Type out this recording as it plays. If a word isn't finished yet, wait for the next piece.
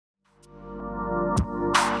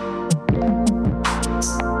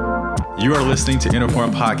You are listening to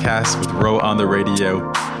Uniform Podcast with Ro on the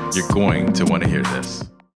radio. You're going to want to hear this.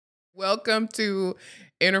 Welcome to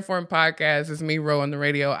Uniform Podcast. It's me, Ro on the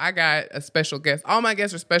radio. I got a special guest. All my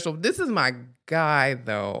guests are special. This is my guy,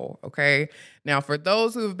 though, okay? Now, for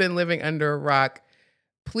those who have been living under a rock,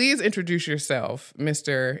 please introduce yourself,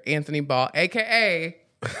 Mr. Anthony Ball, a.k.a.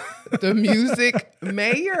 the music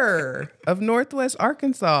mayor of Northwest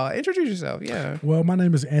Arkansas. Introduce yourself, yeah. Well, my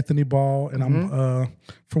name is Anthony Ball, and I'm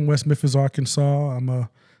from West Memphis, Arkansas. I'm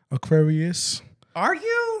a Aquarius. Are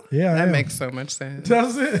you? Yeah, that makes so much sense.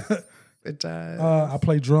 Does it? It does. I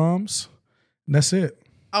play drums, and that's it.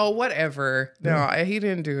 Oh, whatever. No, he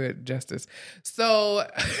didn't do it justice. So,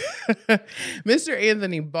 Mr.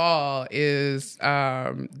 Anthony Ball is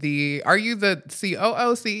are you the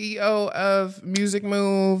COO, CEO of Music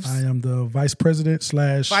Moves? I am the vice president /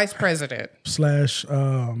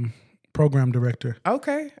 program director.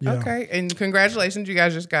 Okay, okay. And congratulations, you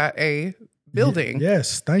guys just got a building.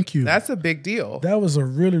 Yes, thank you. That's a big deal. That was a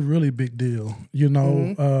really, really big deal. You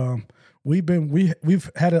know, we've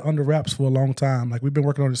had it under wraps for a long time. Like, we've been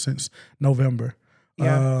working on it since November.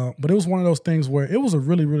 Yeah. But it was one of those things where it was a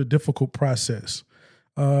really, really difficult process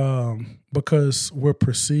because we're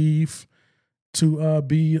perceived to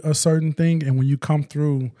be a certain thing. And when you come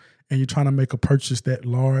through and you're trying to make a purchase that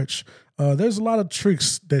large, there's a lot of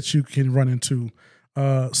tricks that you can run into.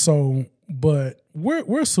 But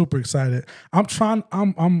we're super excited. I'm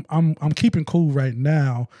keeping cool right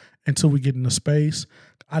now until we get into space.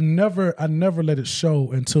 I never let it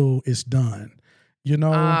show until it's done, you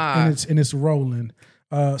know, and it's rolling.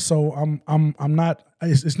 So I'm not.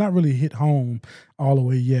 It's not really hit home all the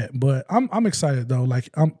way yet, but I'm excited though. Like,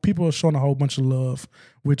 people are showing a whole bunch of love,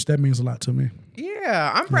 which that means a lot to me.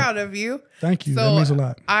 Yeah, I'm proud of you. Thank you. So that means a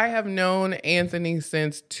lot. I have known Anthony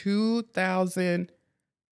since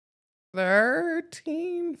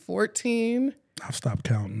 2013, 14. I've stopped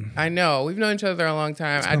counting. I know. We've known each other a long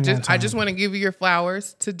time. I just want to give you your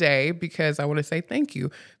flowers today because I want to say thank you.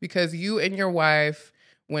 Because you and your wife,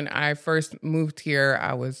 when I first moved here,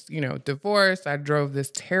 I was, divorced. I drove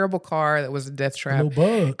this terrible car that was a death trap. A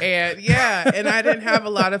little bug. And and I didn't have a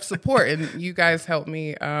lot of support. And you guys helped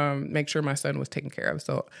me make sure my son was taken care of.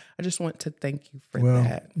 So I just want to thank you for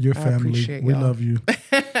that. Your family. I appreciate we love you.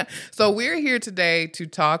 So we're here today to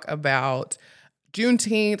talk about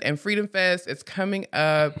Juneteenth and Freedom Fest. It's coming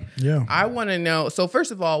up. Yeah. I want to know, so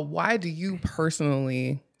first of all, why do you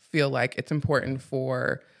personally feel like it's important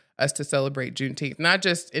for us to celebrate Juneteenth? Not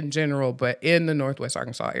just in general, but in the Northwest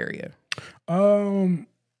Arkansas area.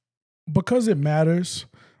 Because it matters.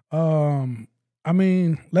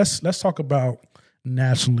 Let's talk about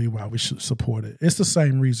nationally why we should support it. It's the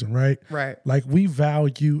same reason, right? Right. Like, we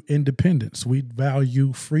value independence. We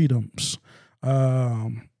value freedoms.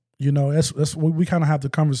 That's we kind of have the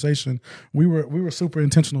conversation. We were super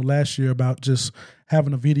intentional last year about just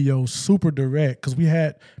having a video super direct because we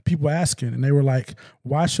had people asking, and they were like,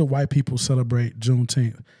 "Why should white people celebrate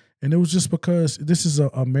Juneteenth?" And it was just because this is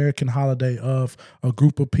an American holiday of a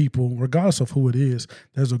group of people, regardless of who it is.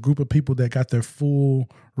 There's a group of people that got their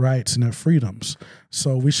full rights and their freedoms,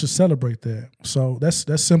 so we should celebrate that. So that's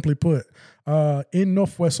simply put. In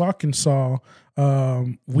Northwest Arkansas,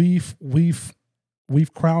 we've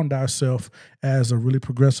crowned ourselves as a really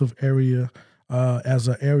progressive area, as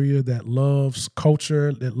an area that loves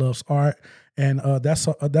culture, that loves art, and that's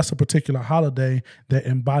a particular holiday that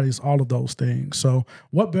embodies all of those things. So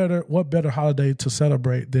what better holiday to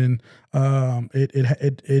celebrate than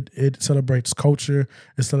it celebrates culture,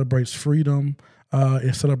 it celebrates freedom,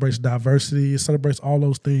 it celebrates diversity, it celebrates all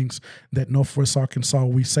those things that Northwest Arkansas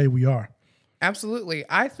we say we are. Absolutely,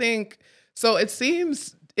 I think so. It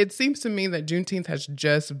seems to me that Juneteenth has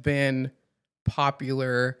just been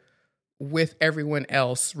popular with everyone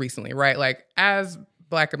else recently, right? Like, as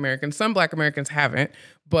Black Americans, some Black Americans haven't,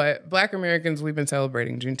 but Black Americans, we've been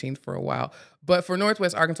celebrating Juneteenth for a while. But for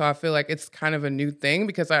Northwest Arkansas, I feel like it's kind of a new thing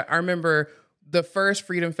because I remember the first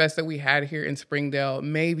Freedom Fest that we had here in Springdale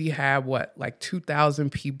maybe had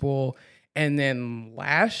 2,000 people. And then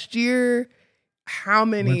last year, how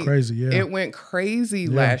many? It went crazy, yeah. It went crazy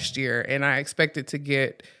last year, and I expect it to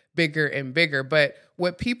get bigger and bigger. But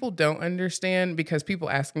what people don't understand, because people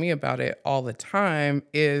ask me about it all the time,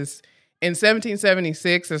 is in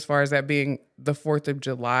 1776, as far as that being the 4th of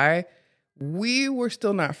July, we were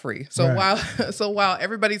still not free. So while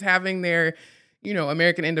everybody's having their,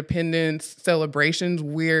 American independence celebrations,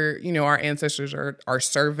 our ancestors are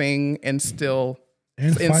serving and still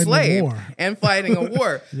enslaved and fighting a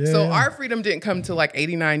war. So our freedom didn't come till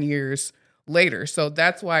 89 years later. So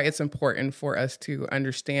that's why it's important for us to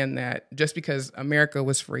understand that just because America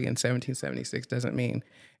was free in 1776 doesn't mean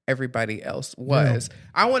everybody else was.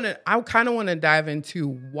 Yeah. I kind of want to dive into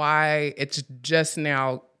why it's just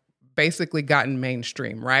now basically gotten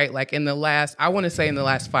mainstream, right? Like in the last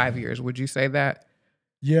 5 years, would you say that?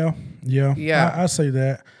 Yeah. I say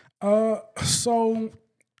that. So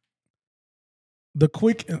the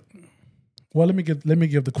quick, well, let me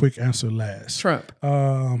give the quick answer last. Trump.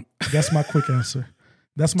 That's my quick answer.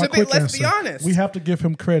 That's my quick answer. Let's be honest. We have to give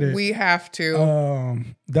him credit. We have to.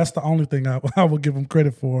 That's the only thing I will give him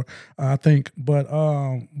credit for, I think. But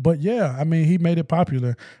yeah, I mean, he made it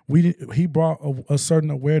popular. He brought a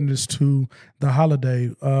certain awareness to the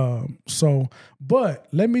holiday. But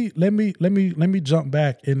let me jump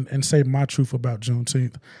back and say my truth about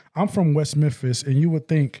Juneteenth. I'm from West Memphis, and you would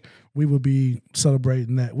think we would be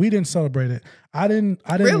celebrating that. We didn't celebrate it. I didn't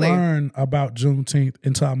really learn about Juneteenth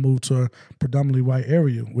until I moved to a predominantly white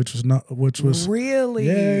area, which was really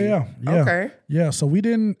yeah. Okay. Yeah, so we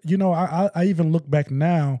didn't. I even look back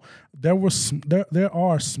now. There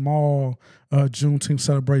are small Juneteenth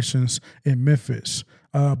celebrations in Memphis,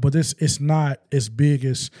 but it's not as big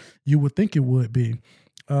as you would think it would be.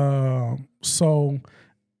 So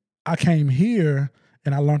I came here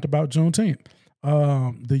and I learned about Juneteenth.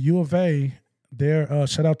 The U of A, there.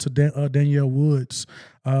 Shout out to Danielle Woods.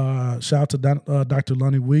 Shout out to Dr.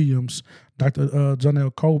 Lonnie Williams, Dr.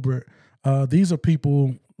 Janelle Colbert. These are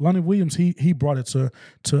people. Lonnie Williams, he brought it to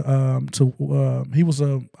he was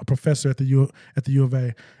a professor at the U of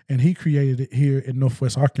A, and he created it here in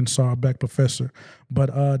Northwest Arkansas, a black professor.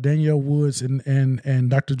 But Danielle Woods and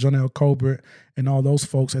Dr. Janelle Colbert and all those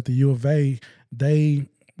folks at the U of A, they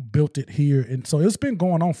built it here. And so it's been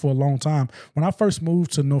going on for a long time. When I first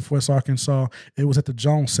moved to Northwest Arkansas, it was at the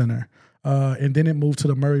Jones Center. And then it moved to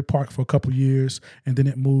the Murray Park for a couple years, and then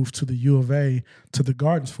it moved to the U of A, to the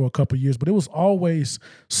Gardens for a couple years. But it was always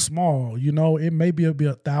small, it maybe it'd be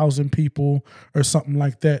 1,000 people or something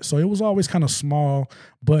like that. So it was always kind of small,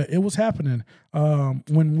 but it was happening.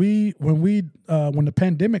 When the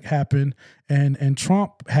pandemic happened and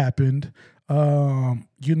Trump happened,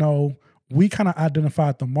 we kind of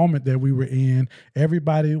identified the moment that we were in.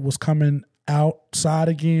 Everybody was coming outside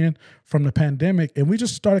again from the pandemic, and we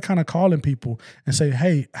just started kind of calling people and say,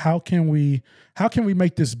 hey, how can we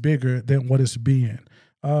make this bigger than what it's being?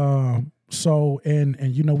 So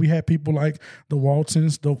we had people like the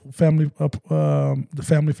Waltons, the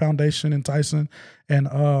family foundation in Tyson, and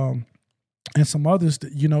some others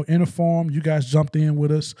that, Uniform, you guys jumped in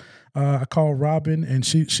with us. I called Robin, and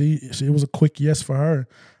she it was a quick yes for her.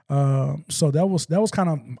 So that was kind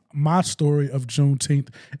of my story of Juneteenth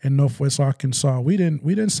in Northwest Arkansas. We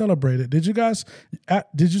didn't celebrate it. Did you guys?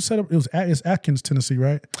 Did you celebrate? It's Athens, Tennessee,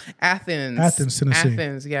 right? Athens, Tennessee.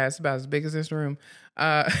 Athens, yeah, it's about as big as this room.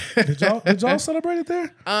 Did y'all celebrate it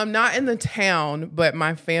there? Not in the town, but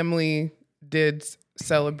my family did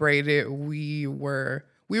celebrate it. We were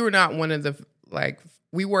not one of the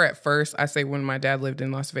we were at first. I say when my dad lived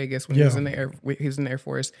in Las Vegas when he was in the Air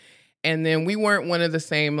Force. And then we weren't one of the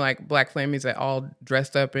same black families that all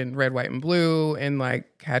dressed up in red, white, and blue and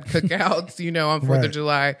had cookouts, on 4th of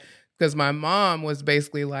July. Because my mom was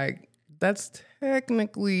basically that's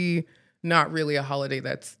technically not really a holiday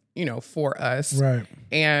that's, for us. Right.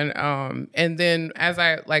 And then as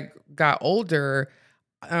I got older,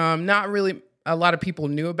 not really a lot of people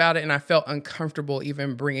knew about it, and I felt uncomfortable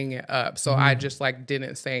even bringing it up. So I just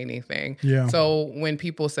didn't say anything. Yeah. So when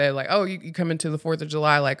people said oh, you come into the 4th of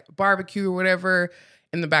July, barbecue or whatever,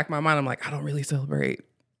 in the back of my mind, I'm I don't really celebrate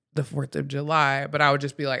the 4th of July, but I would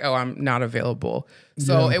just be oh, I'm not available.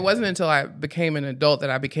 So it wasn't until I became an adult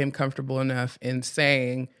that I became comfortable enough in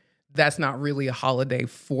saying that's not really a holiday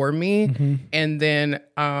for me. Mm-hmm. And then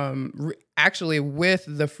actually with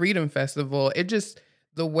the Freedom Festival, it just,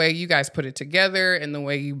 the way you guys put it together and the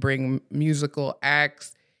way you bring musical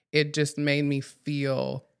acts, it just made me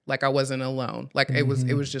feel like I wasn't alone. It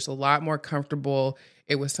was just a lot more comfortable.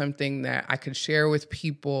 It was something that I could share with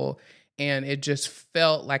people, and it just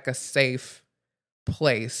felt like a safe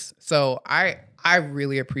place. So I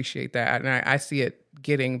really appreciate that, and I see it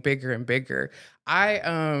getting bigger and bigger.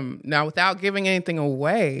 Now, without giving anything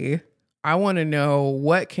away, I want to know,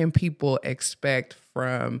 what can people expect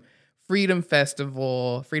from Freedom Fest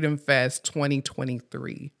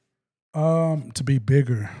 2023? To be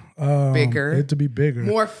bigger. Bigger? To be bigger.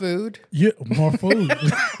 More food? Yeah, more food.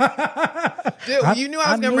 Dude, you knew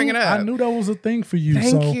I was going to bring it up. I knew that was a thing for you.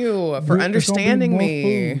 Thank you for understanding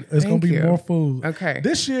me. Food. It's going to be more food. Okay.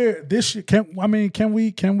 This year, can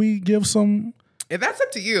we give some? That's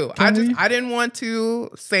up to you. I didn't want to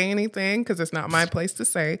say anything because it's not my place to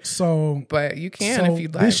say. So, but you can if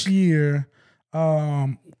you'd like. This year,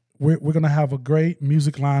 we're going to have a great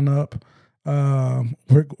music lineup.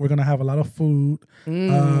 We're gonna have a lot of food.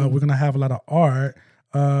 We're gonna have a lot of art.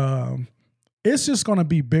 It's just gonna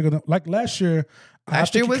be bigger than like last year.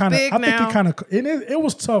 Last year was big. I think it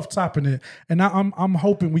was tough topping it, and I'm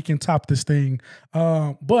hoping we can top this thing.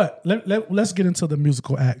 But let's get into the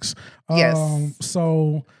musical acts. Yes.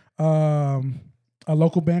 So a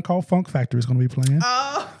local band called Funk Factory is going to be playing.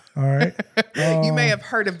 Oh. All right. You may have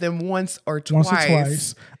heard of them once or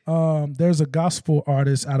twice. There's a gospel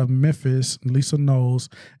artist out of Memphis, Lisa Knowles,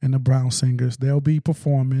 and the Brown Singers. They'll be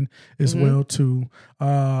performing as well too.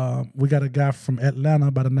 We got a guy from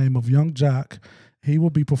Atlanta by the name of Young Jock. He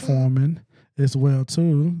will be performing as well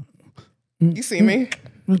too. You see me?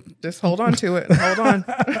 Just hold on to it. Hold on.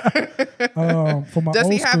 Does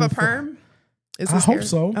he have a perm? I hope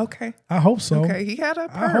so. Okay. I hope so. Okay, he had a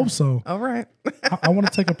perm. I hope so. All right. I want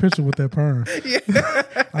to take a picture with that perm. Yeah.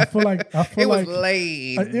 I feel like it was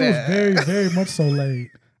laid. It was very, very much so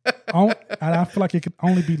laid. And I feel like it could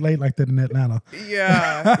only be laid like that in Atlanta.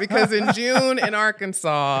 Yeah, because in June in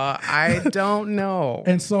Arkansas, I don't know.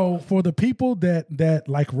 And so for the people that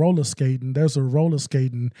like roller skating, there's a roller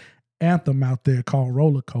skating anthem out there called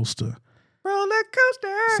Roller Coaster. Roller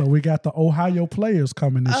coaster. So we got the Ohio players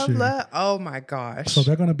coming this year. Oh my gosh. So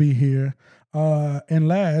they're going to be here. And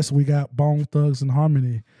last, we got Bone Thugs and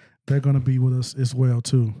Harmony. They're going to be with us as well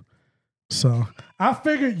too. So I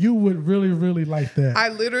figured you would really, really like that. I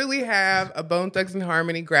literally have a Bone Thugs and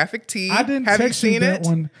Harmony graphic tee. I didn't have text you you seen that it?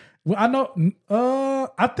 one. Well, I know.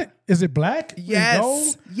 I think is it black?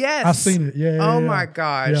 Yes. Yes. I've seen it. Yeah. Oh my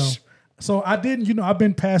gosh. Yeah. So I didn't. I've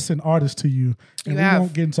been passing artists to you, and we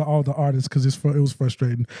won't get into all the artists because it was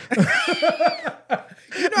frustrating. I'm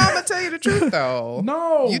gonna tell you the truth though.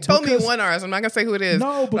 No, you told me one artist. I'm not gonna say who it is.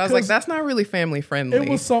 No, but I was like, that's not really family friendly. It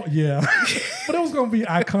was so but it was gonna be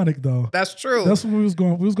iconic though. That's true. That's what we was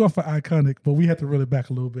going. We was going for iconic, but we had to reel it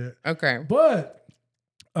back a little bit. Okay, but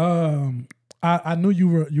I knew you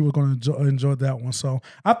were going to enjoy that one, so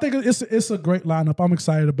I think it's a great lineup. I'm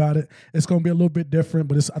excited about it. It's going to be a little bit different,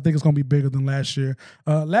 but I think it's going to be bigger than last year.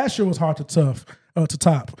 Last year was hard to top.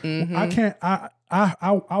 Mm-hmm. I can't.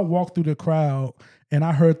 I walked through the crowd and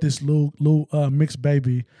I heard this little mixed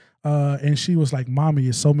baby, and she was like, "Mommy,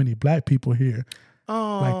 there's so many black people here."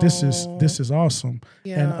 Oh, like this is awesome.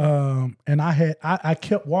 Yeah. And I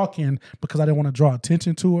kept walking because I didn't want to draw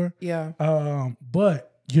attention to her. Yeah. But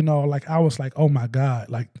like I was like, oh my God,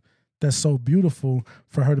 like that's so beautiful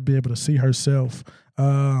for her to be able to see herself.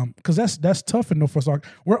 Because that's tough in Northwest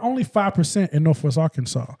Arkansas. We're only 5% in Northwest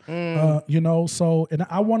Arkansas. So and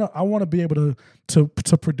I wanna be able to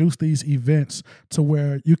produce these events to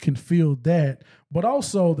where you can feel that, but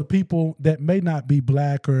also the people that may not be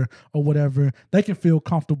black or whatever, they can feel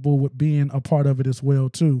comfortable with being a part of it as well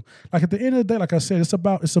too. Like at the end of the day, like I said, it's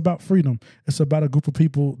about freedom. It's about a group of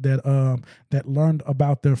people that learned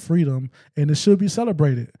about their freedom, and it should be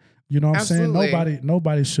celebrated. You know what Absolutely. I'm saying?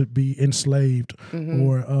 Nobody should be enslaved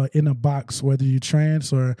or in a box, whether you're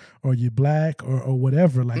trans or you're black or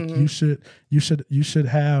whatever. Like you should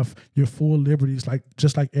have your full liberties, like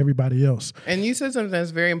just like everybody else. And you said something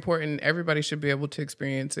that's very important. Everybody should be able to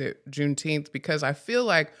experience it Juneteenth, because I feel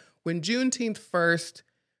like when Juneteenth first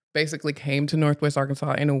basically came to Northwest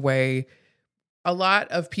Arkansas in a way, a lot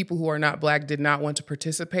of people who are not black did not want to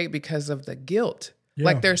participate because of the guilt. Yeah.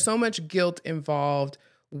 Like there's so much guilt involved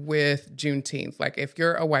with Juneteenth. Like if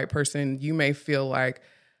you're a white person, you may feel like,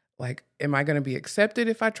 am I going to be accepted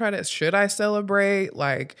if I should I celebrate?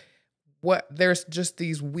 Like there's just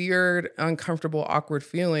these weird, uncomfortable, awkward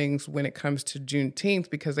feelings when it comes to Juneteenth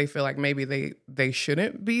because they feel like maybe they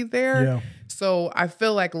shouldn't be there. Yeah. So I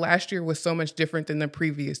feel like last year was so much different than the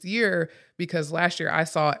previous year, because last year I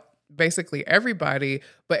saw basically everybody,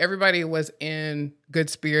 but everybody was in good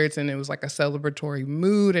spirits and it was like a celebratory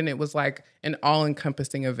mood and it was like an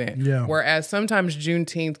all-encompassing event. Yeah. Whereas sometimes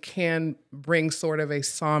Juneteenth can bring sort of a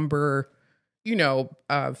somber,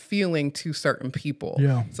 feeling to certain people.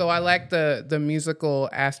 Yeah. So I like the musical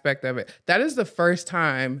aspect of it. That is the first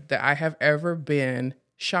time that I have ever been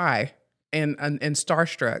shy and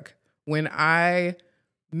starstruck when I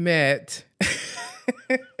met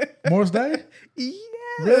Morris Day? Yes.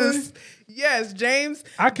 Really? Yes, James.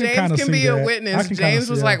 James can be a witness. James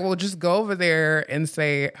was like, "Well, just go over there and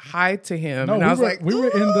say hi to him." No, and I was like, we were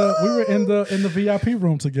in the VIP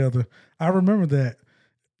room together. I remember that.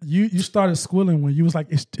 You started squealing when you was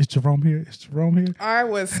like, "Is Jerome here? Is Jerome here?" I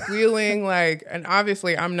was squealing and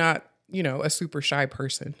obviously I'm not, a super shy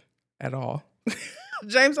person at all.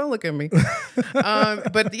 James, don't look at me.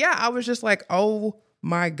 But yeah, I was just like, oh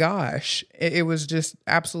my gosh, it was just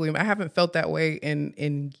absolutely. I haven't felt that way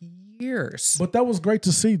in years. But that was great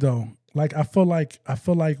to see, though. like I feel like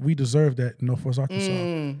we deserve that in Northwest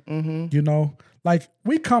Arkansas. You know, like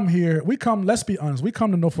let's be honest, we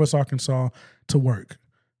come to Northwest Arkansas to work.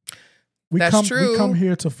 That's true. We come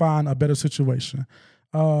here to find a better situation.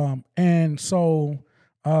 And so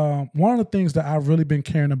one of the things that I've really been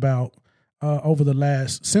caring about over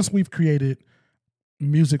since we've created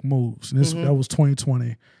Music Moves, and that was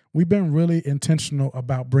 2020, we've been really intentional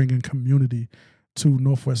about bringing community to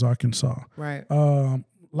Northwest Arkansas. Right.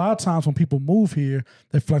 A lot of times when people move here,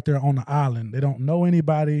 they feel like they're on the island. They don't know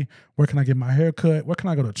anybody. Where can I get my hair cut? Where can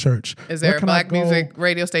I go to church? Is there a black music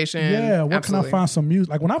radio station? Yeah, where can I find some music?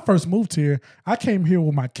 Like when I first moved here, I came here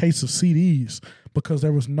with my case of CDs because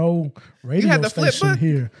there was no radio station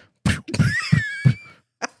here.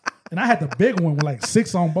 And I had the big one with like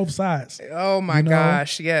 6 on both sides. Oh my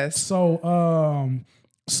gosh, yes.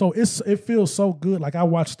 So it feels so good. Like I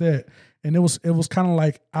watched that, and it was kind of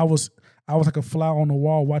like I was like a fly on the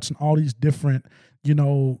wall watching all these different,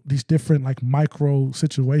 like micro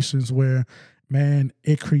situations where, man,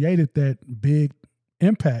 it created that big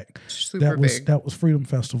impact. That was Freedom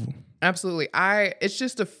Festival. Absolutely. It's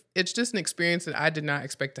just an experience that I did not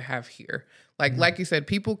expect to have here. Like you said,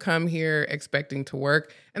 people come here expecting to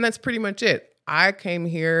work, and that's pretty much it. I came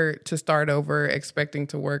here to start over expecting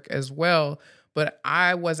to work as well, but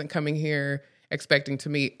I wasn't coming here expecting to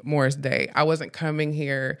meet Morris Day. I wasn't coming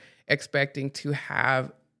here expecting to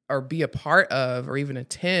have or be a part of or even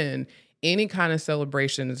attend any kind of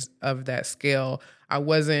celebrations of that scale. I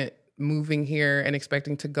wasn't moving here and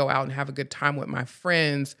expecting to go out and have a good time with my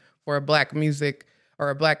friends for a black music or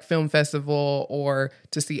a black film festival or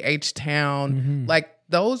to see H-Town. Like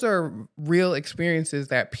those are real experiences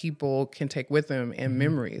that people can take with them and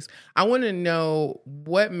memories. I want to know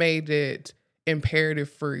what made it imperative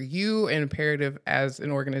for you and imperative as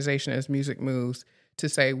an organization as Music Moves to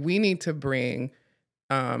say we need to bring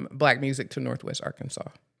black music to Northwest Arkansas.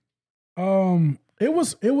 It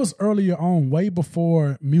was earlier on, way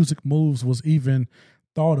before Music Moves was even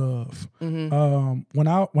thought of. When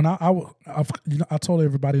I told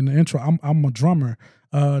everybody in the intro, I'm a drummer.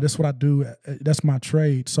 That's what I do. That's my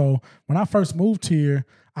trade. So when I first moved here,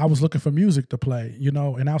 I was looking for music to play,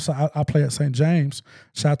 and also I play at St. James.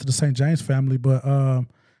 Shout out to the St. James family. But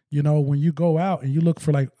when you go out and you look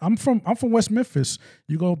for, like, I'm from West Memphis.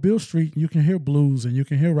 You go Beale Street, you can hear blues and you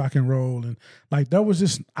can hear rock and roll, and like that was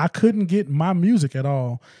just, I couldn't get my music at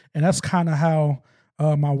all. And that's kind of how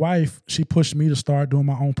my wife, she pushed me to start doing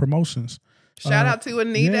my own promotions. Shout out to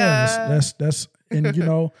Anita. Yeah, that's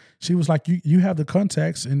and she was like, you have the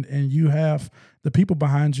contacts and you have the people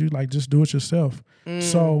behind you, like just do it yourself.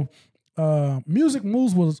 So Music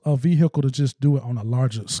Moves was a vehicle to just do it on a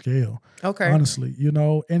larger scale. Okay. Honestly,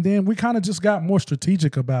 and then we kind of just got more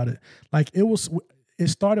strategic about it. Like it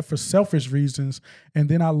started for selfish reasons. And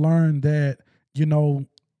then I learned that,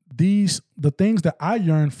 the things that I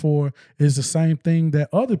yearn for is the same thing that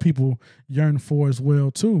other people yearn for as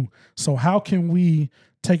well too. So how can we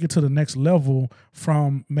take it to the next level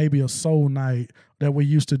from maybe a soul night that we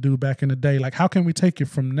used to do back in the day? Like how can we take it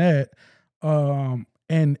from that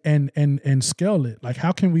and scale it? Like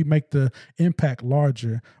how can we make the impact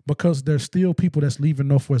larger? Because there's still people that's leaving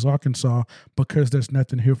Northwest Arkansas because there's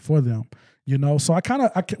nothing here for them. So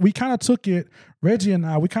we kind of took it, Reggie and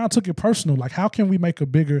I, we kind of took it personal. Like, how can we make a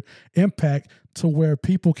bigger impact to where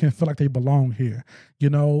people can feel like they belong here?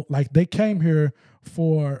 Like they came here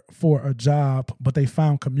for a job, but they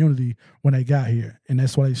found community when they got here, and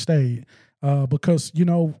that's why they stayed. Because,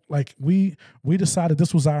 like we decided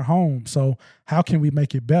this was our home. So how can we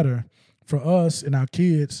make it better for us and our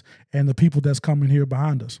kids and the people that's coming here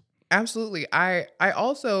behind us? Absolutely. I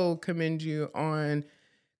also commend you on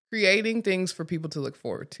creating things for people to look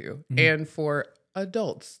forward to and for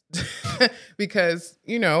adults because,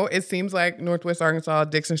 it seems like Northwest Arkansas,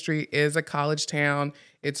 Dixon Street is a college town.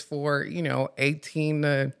 It's for, 18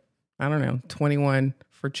 to, 21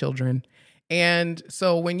 for children. And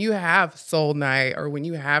so when you have Soul Night or when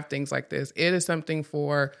you have things like this, it is something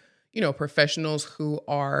for, professionals who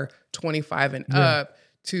are 25 and up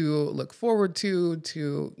to look forward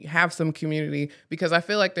to have some community, because I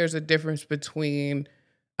feel like there's a difference between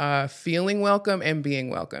feeling welcome and being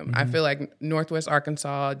welcome. I feel like Northwest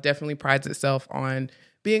Arkansas definitely prides itself on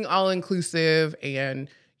being all-inclusive and,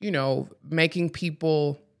 making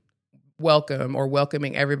people welcome or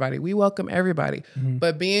welcoming everybody. We welcome everybody.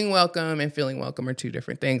 But being welcome and feeling welcome are two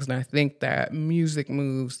different things. And I think that Music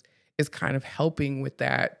Moves is kind of helping with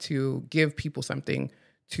that, to give people something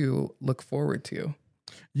to look forward to.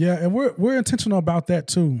 Yeah, and we're intentional about that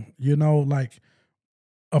too. Like,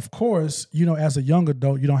 of course, as a young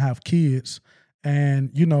adult, you don't have kids, And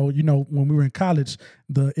you know, when we were in college,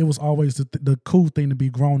 it was always the cool thing to be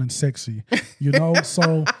grown and sexy. You know,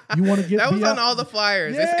 so you want to get that was on all the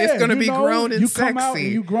flyers. It's going to be grown and sexy. You come out and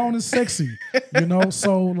you grown and sexy. You know,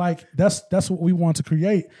 so like that's what we want to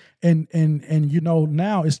create. And you know,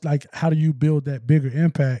 now it's like, how do you build that bigger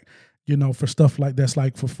impact? You know, for stuff like that's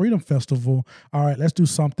like for Freedom Festival. All right, let's do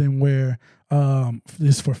something where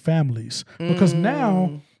it's for families, because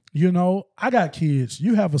now, you know, I got kids.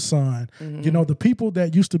 You have a son. You know, the people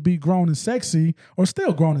that used to be grown and sexy or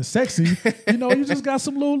still grown and sexy, you know, you just got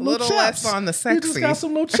some little chaps. Less on the sexy. You just got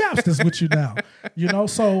some little chaps that's with you now. You know,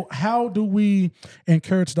 so how do we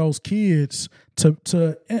encourage those kids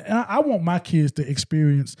to and I want my kids to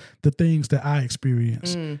experience the things that I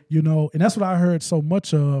experience, you know, and that's what I heard so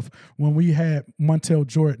much of when we had Montel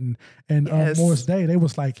Jordan and Morris Day. They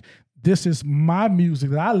was like, this is my music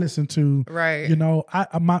that I listen to. Right. You know,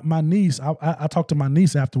 my niece, I talked to my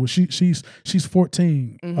niece afterwards. She's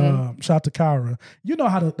 14. Shout out to Kyra. You know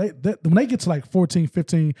how when they get to like 14,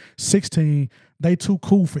 15, 16, they too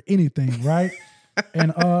cool for anything, right?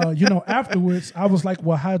 And you know, afterwards I was like,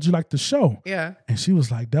 well, how'd you like the show? Yeah. And she was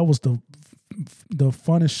like, that was the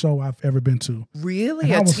funnest show I've ever been to.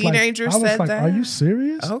 Really? A teenager said that? I was like, are you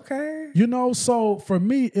serious? Okay. You know, so for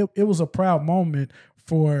me, it was a proud moment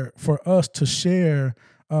for us to share.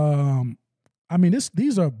 I mean,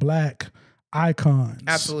 these are Black icons.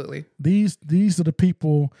 Absolutely. These are the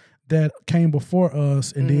people that came before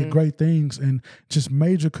us and did great things and just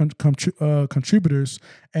major contributors.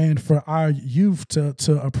 And for our youth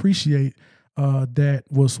to appreciate that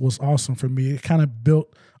was awesome for me. It kind of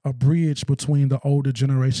built a bridge between the older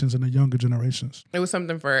generations and the younger generations. It was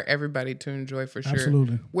something for everybody to enjoy, for sure.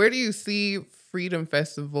 Absolutely. Where do you see Freedom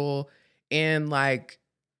Festival in, like,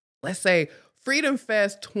 let's say Freedom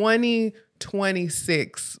Fest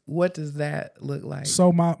 2026? What does that look like?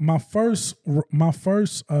 So my first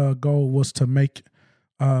goal was to make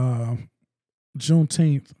Juneteenth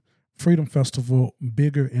Freedom Festival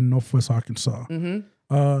bigger in Northwest Arkansas.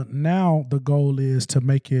 Now the goal is to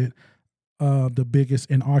make it the biggest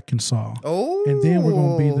in Arkansas. Oh. And then we're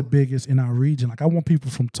going to be the biggest in our region. Like, I want people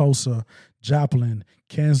from Tulsa, Joplin,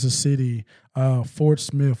 Kansas City, Fort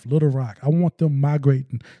Smith, Little Rock. I want them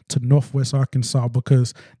migrating to Northwest Arkansas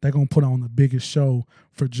because they're going to put on the biggest show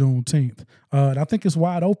for Juneteenth. And I think it's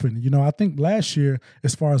wide open. You know, I think last year,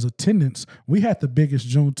 as far as attendance, we had the biggest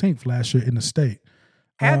Juneteenth last year in the state.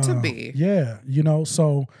 Had to be. Yeah, you know,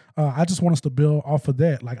 so I just want us to build off of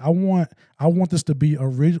that. Like, I want this to be a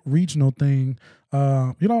regional thing.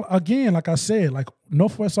 You know, again, like I said, like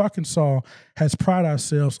Northwest Arkansas has prided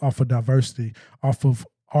ourselves off of diversity, off of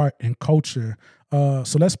art and culture.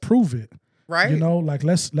 So let's prove it. Right. You know, like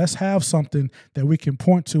let's have something that we can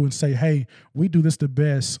point to and say, hey, we do this the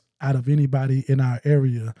best out of anybody in our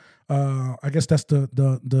area. I guess that's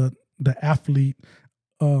the athlete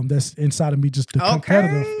that's inside of me, just the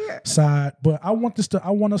competitive side. But I want us to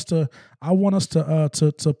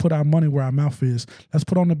put our money where our mouth is. Let's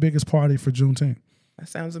put on the biggest party for Juneteenth. That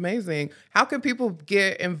sounds amazing. How can people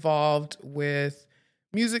get involved with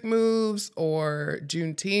Music Moves or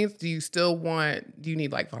Juneteenth? Do you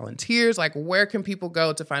need like volunteers? Like, where can people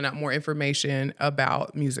go to find out more information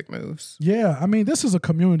about Music Moves? Yeah, I mean, this is a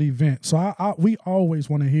community event, so we always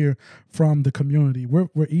want to hear from the community. We're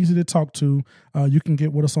easy to talk to. You can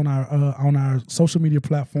get with us on our social media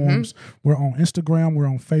platforms. We're on Instagram. We're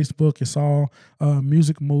on Facebook. It's all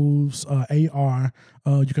Music Moves AR.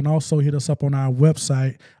 You can also hit us up on our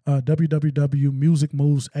website,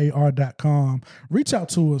 www.musicmovesar.com. Reach out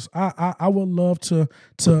to us. I would love to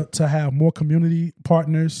have more community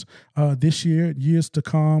partners this year, years to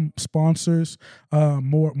come, sponsors,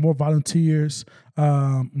 more volunteers,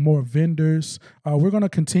 more vendors. We're going to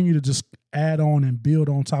continue to just add on and build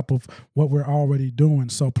on top of what we're already doing.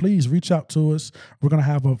 So please reach out to us. We're going to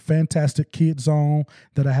have a fantastic kid zone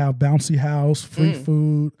that'll have bouncy house, free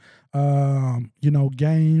food, you know,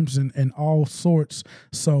 games and all sorts.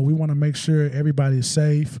 So we want to make sure everybody is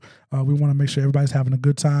safe. We want to make sure everybody's having a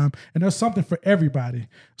good time, and there's something for everybody.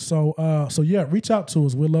 So yeah, reach out to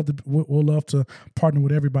us. We'll love to partner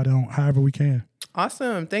with everybody on however we can.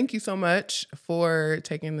 Awesome. Thank you so much for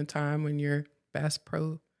taking the time when your Bass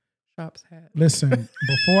Pro Shops hat. Listen,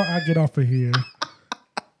 before I get off of here,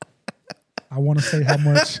 I want to say how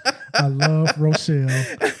much I love Rochelle.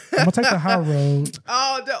 I'm gonna take the high road.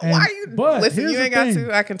 Oh, why are you? But listen, you ain't got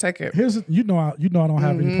to. I can take it. You know I don't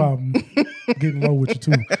have any problem getting low with you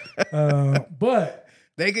too. But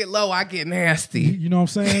they get low, I get nasty. You know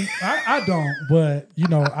what I'm saying? I don't, but you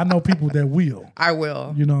know I know people that will. I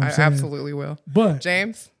will. You know what I'm saying? Absolutely will. But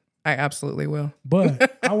James, I absolutely will.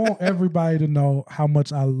 But I want everybody to know how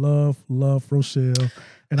much I love Rochelle.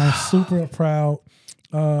 And I'm super proud.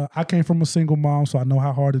 I came from a single mom, so I know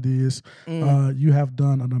how hard it is. You have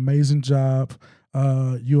done an amazing job.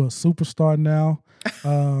 You're a superstar now.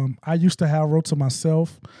 I used to have Ro to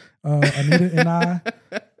myself, Anita and I.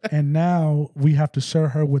 And now we have to share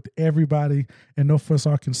her with everybody in Northwest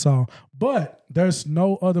Arkansas. But there's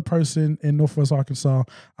no other person in Northwest Arkansas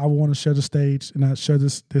I want to share the stage and I share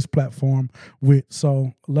this platform with.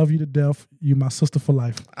 So love you to death. You my sister for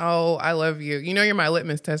life. Oh, I love you. You know you're my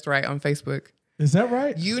litmus test, right, on Facebook. Is that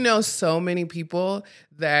right? You know so many people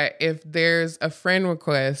that if there's a friend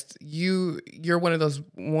request, you're one of those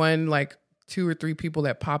 2 or 3 people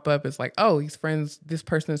that pop up. It's like, oh, this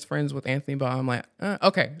person is friends with Anthony Ball. I'm like,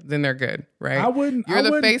 okay, then they're good, right? You're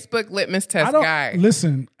the Facebook litmus test guy.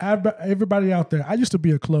 Listen, everybody out there, I used to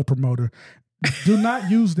be a club promoter. Do not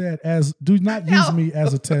use me as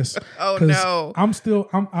a test. Oh no. I'm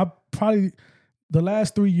probably the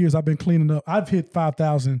last 3 years I've been cleaning up. I've hit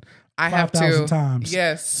 5,000 times.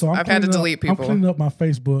 Yes. So I've had to delete people. I'm cleaning up my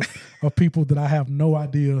Facebook of people that I have no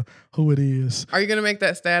idea who it is. Are you going to make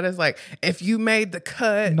that status like, if you made the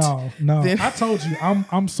cut? No. I told you,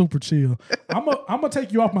 I'm super chill. I'm gonna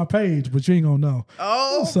take you off my page, but you ain't gonna know.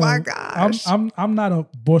 Oh my gosh. I'm not a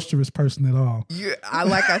boisterous person at all.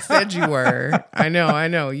 Like I said you were. I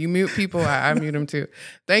know. You mute people, I mute them too.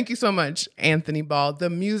 Thank you so much, Anthony Ball, the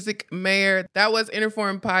music mayor. That was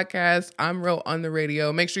Interform Podcast. I'm Ro on the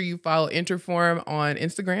radio. Make sure you follow Interform on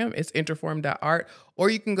Instagram. It's interform.art. Or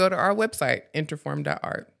you can go to our website,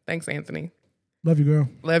 interform.art. Thanks, Anthony. Love you, girl.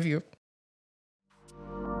 Love you.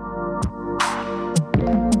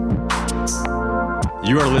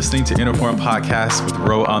 You are listening to Interform Podcast with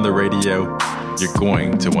Ro on the radio. You're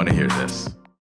going to want to hear this.